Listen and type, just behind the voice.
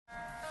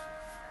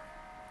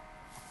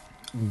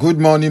Good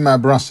morning, my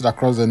brothers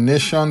across the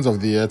nations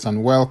of the earth,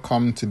 and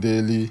welcome to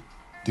Daily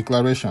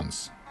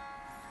Declarations.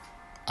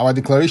 Our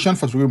declaration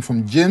for today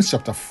from James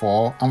chapter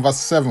 4 and verse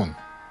 7,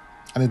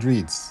 and it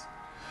reads,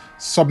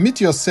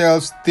 "Submit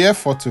yourselves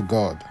therefore to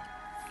God.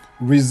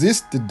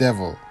 Resist the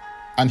devil,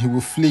 and he will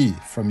flee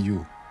from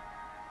you."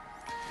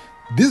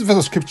 This verse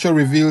of scripture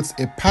reveals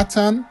a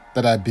pattern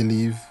that I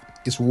believe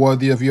is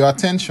worthy of your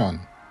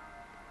attention.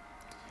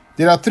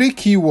 There are three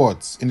key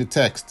words in the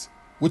text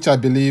which I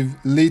believe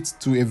leads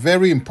to a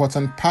very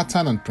important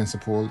pattern and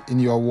principle in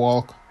your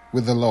walk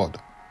with the Lord.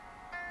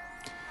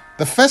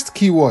 The first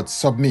key word,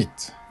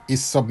 submit,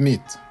 is submit.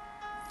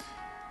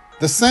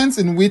 The sense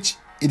in which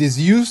it is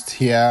used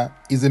here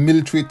is a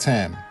military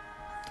term,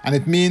 and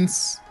it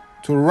means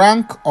to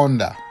rank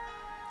under,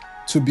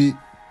 to be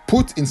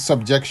put in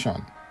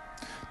subjection,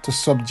 to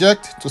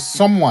subject to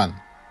someone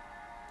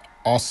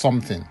or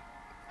something.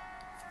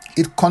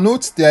 It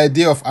connotes the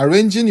idea of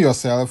arranging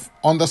yourself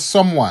under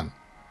someone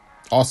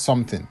or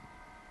something.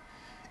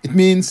 It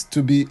means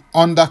to be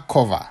under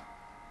cover.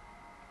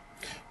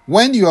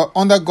 When you are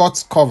under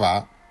God's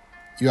cover,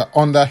 you are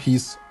under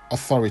His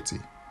authority.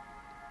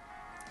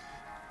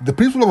 The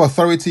principle of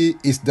authority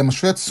is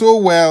demonstrated so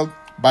well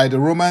by the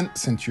Roman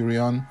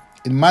centurion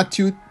in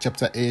Matthew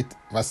chapter 8,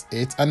 verse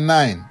 8 and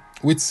 9,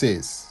 which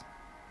says,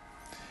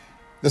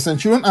 "The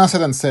centurion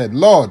answered and said,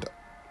 'Lord,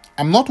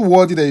 I'm not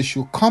worthy that you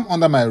should come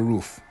under my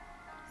roof,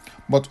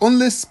 but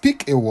only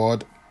speak a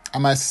word,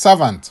 and my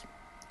servant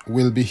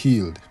will be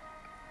healed.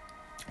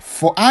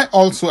 For I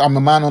also am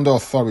a man under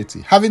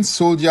authority, having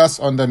soldiers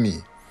under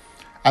me.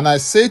 And I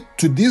say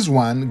to this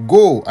one,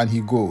 go, and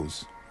he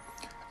goes.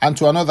 And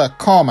to another,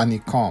 come, and he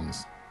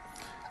comes.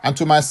 And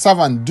to my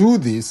servant, do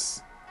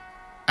this,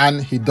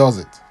 and he does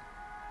it.'"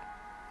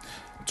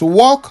 To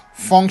walk,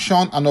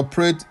 function, and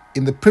operate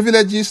in the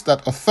privileges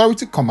that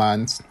authority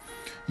commands,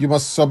 you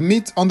must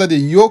submit under the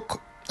yoke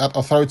that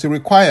authority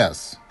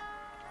requires.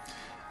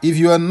 If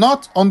you are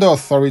not under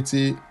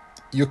authority,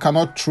 you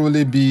cannot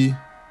truly be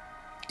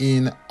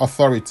in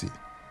authority.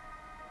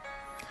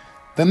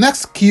 The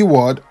next key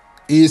word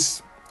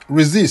is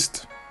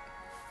resist.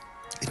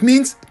 It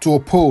means to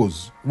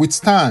oppose,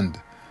 withstand,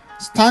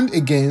 stand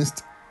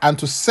against, and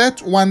to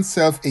set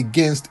oneself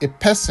against a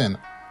person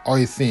or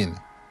a thing.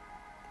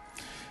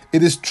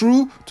 It is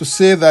true to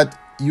say that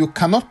you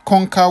cannot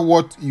conquer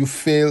what you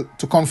fail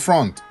to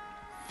confront.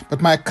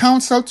 But my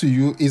counsel to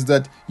you is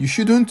that you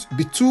shouldn't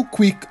be too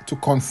quick to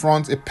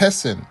confront a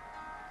person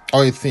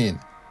or a thing.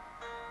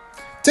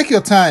 Take your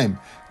time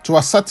to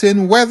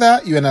ascertain whether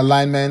you're in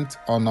alignment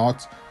or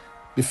not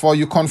before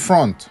you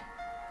confront.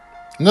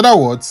 In other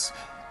words,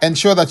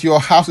 ensure that your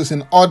house is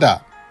in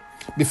order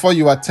before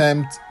you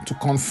attempt to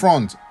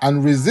confront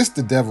and resist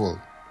the devil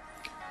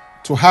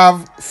to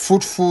have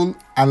fruitful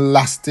and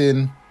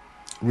lasting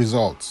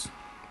results.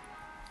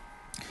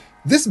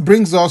 This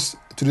brings us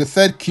to the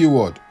third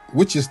keyword,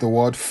 which is the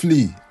word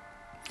flee.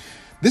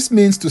 This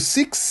means to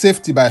seek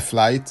safety by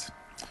flight,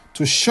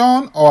 to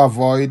shun or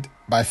avoid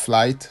by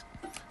flight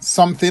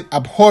something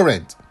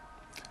abhorrent,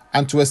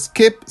 and to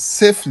escape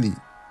safely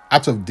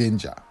out of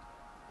danger.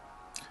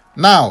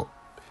 Now,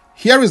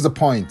 here is the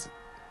point.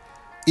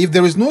 If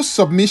there is no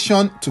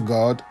submission to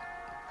God,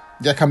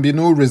 there can be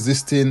no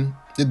resisting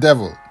the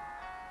devil.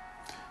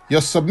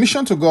 Your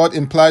submission to God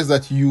implies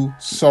that you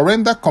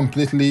surrender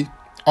completely,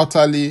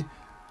 utterly,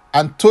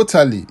 and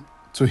totally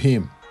to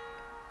Him.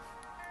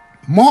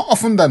 More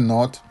often than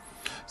not,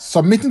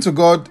 submitting to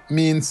God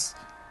means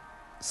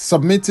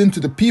submitting to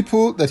the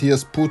people that He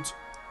has put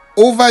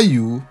over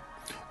you,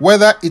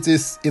 whether it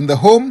is in the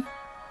home,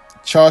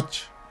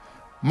 church,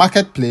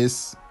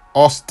 marketplace,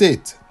 or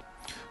state,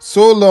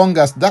 so long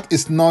as that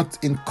is not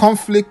in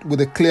conflict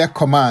with a clear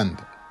command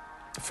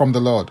from the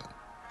Lord.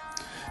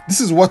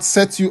 This is what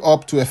sets you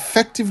up to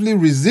effectively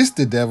resist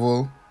the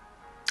devil,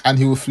 and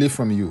he will flee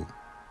from you.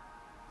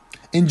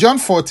 In John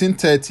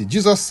 14:30,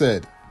 Jesus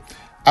said,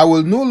 "I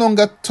will no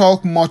longer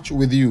talk much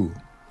with you,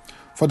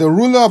 for the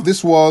ruler of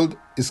this world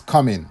is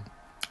coming,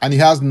 and he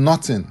has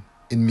nothing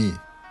in me."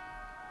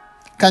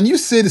 Can you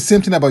say the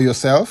same thing about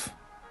yourself?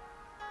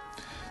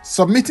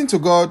 Submitting to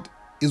God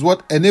is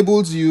what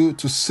enables you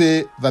to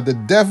say that the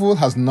devil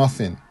has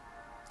nothing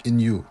in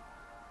you.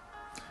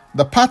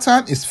 The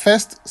pattern is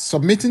first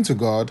submitting to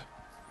God,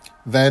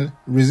 then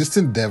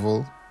resisting the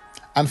devil,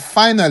 and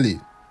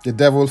finally the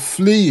devil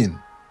fleeing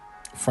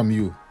from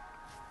you.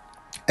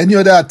 Any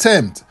other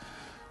attempt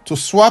to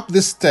swap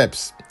these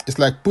steps is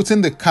like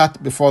putting the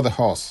cart before the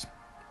horse,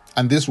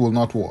 and this will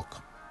not work.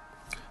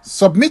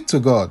 Submit to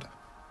God.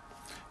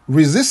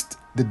 Resist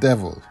the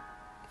devil.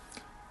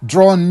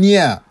 Draw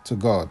near to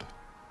God.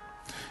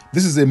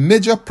 This is a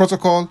major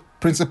protocol,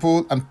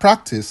 principle, and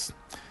practice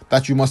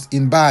that you must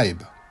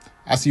imbibe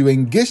as you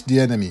engage the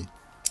enemy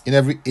in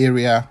every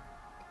area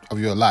of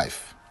your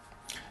life.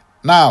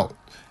 Now,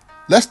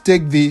 let's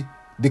take the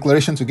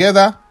declaration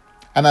together,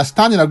 and I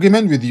stand in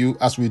agreement with you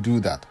as we do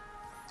that.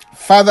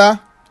 Father,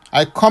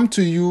 I come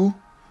to you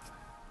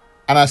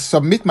and I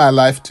submit my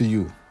life to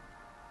you.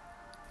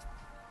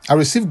 I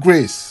receive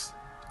grace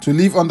to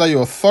live under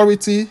your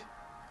authority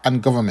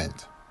and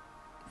government.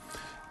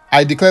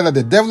 I declare that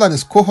the devil and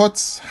his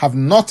cohorts have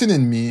nothing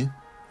in me,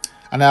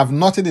 and I have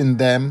nothing in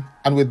them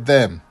and with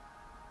them.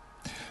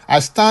 I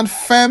stand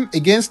firm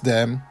against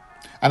them,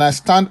 and I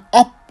stand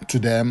up to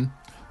them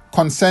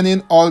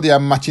concerning all their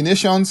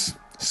machinations,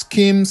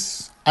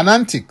 schemes, and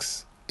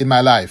antics in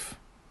my life.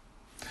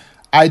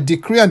 I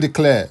decree and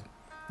declare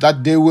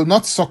that they will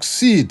not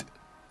succeed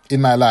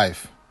in my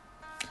life.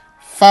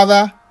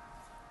 Father,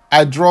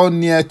 I draw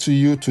near to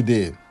you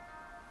today.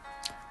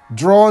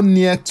 Draw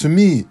near to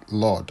me,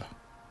 Lord.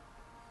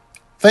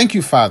 Thank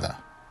you, Father.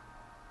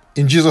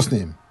 In Jesus'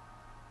 name,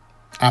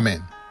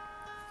 amen.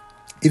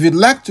 If you'd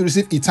like to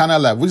receive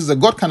eternal life, which is a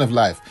God kind of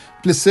life,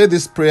 please say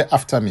this prayer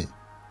after me.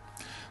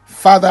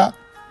 Father,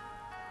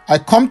 I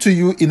come to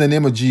you in the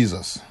name of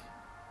Jesus.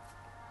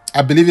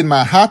 I believe in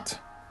my heart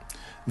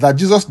that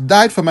Jesus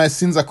died for my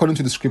sins according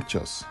to the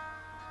scriptures.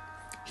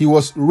 He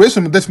was raised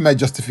from the dead for my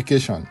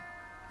justification.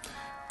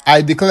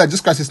 I declare that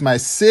Jesus Christ is my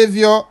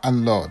Savior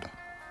and Lord.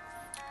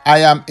 I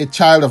am a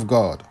child of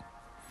God.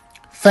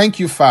 Thank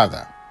you,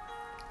 Father.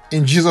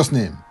 In Jesus'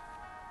 name,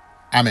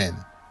 amen.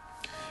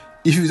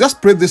 If you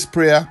just prayed this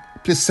prayer,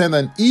 please send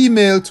an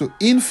email to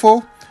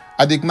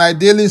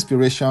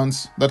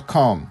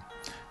info@ignitedailyinspirations.com.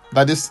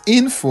 That is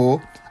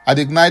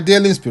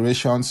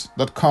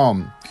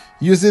info@ignitedailyinspirations.com,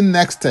 using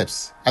next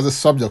steps as a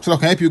subject so that I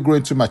can help you grow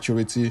into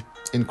maturity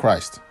in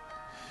Christ.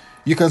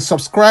 You can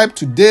subscribe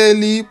to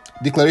Daily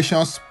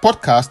Declarations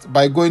podcast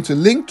by going to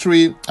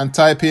Linktree and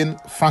type in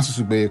Francis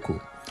Ubeyeku.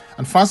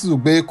 And Francis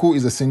Ubeyeku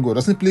is a single.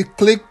 Just simply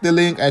click the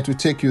link and it will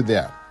take you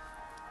there.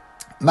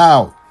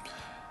 Now,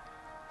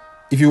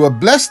 if you were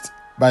blessed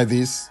by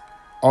this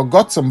or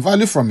got some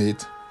value from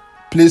it,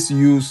 please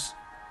use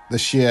the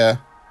share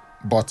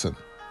button.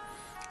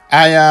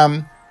 I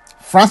am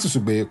Francis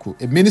Ubeyeku,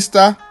 a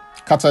minister,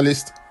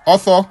 catalyst,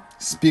 author,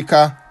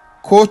 speaker,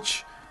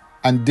 coach,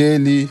 and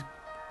Daily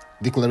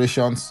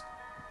Declarations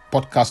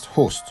podcast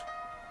host.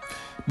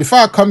 Before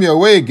I come your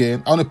way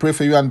again, I want to pray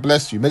for you and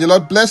bless you. May the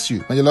Lord bless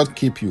you. May the Lord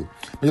keep you.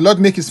 May the Lord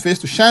make his face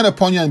to shine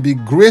upon you and be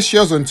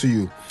gracious unto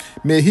you.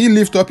 May he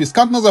lift up his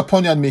countenance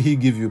upon you and may he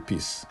give you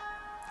peace.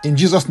 In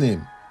Jesus'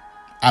 name,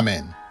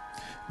 amen.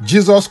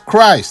 Jesus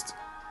Christ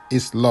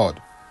is Lord.